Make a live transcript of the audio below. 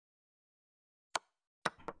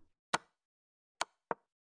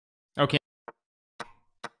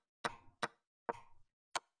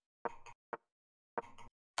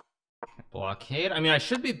blockade. I mean, I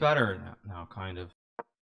should be better now, kind of.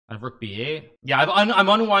 I have rook b8. Yeah, I'm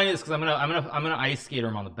unwinding this because I'm gonna ice skater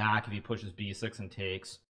him on the back if he pushes b6 and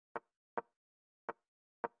takes.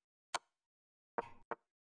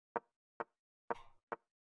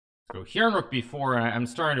 So here in rook b4, and I'm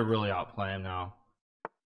starting to really outplay him now.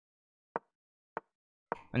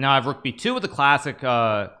 And now I have rook b2 with the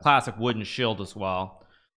classic wooden shield as well.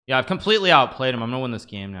 Yeah, I've completely outplayed him. I'm gonna win this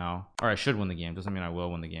game now, or I should win the game. Doesn't mean I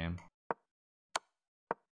will win the game.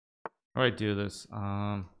 How do I do this?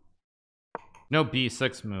 No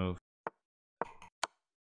b6 move.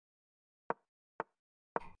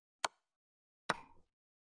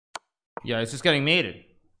 Yeah, it's just getting mated.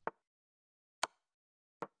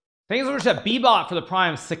 Thanks so much to Bebot for the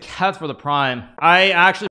prime, Saket for the prime. I actually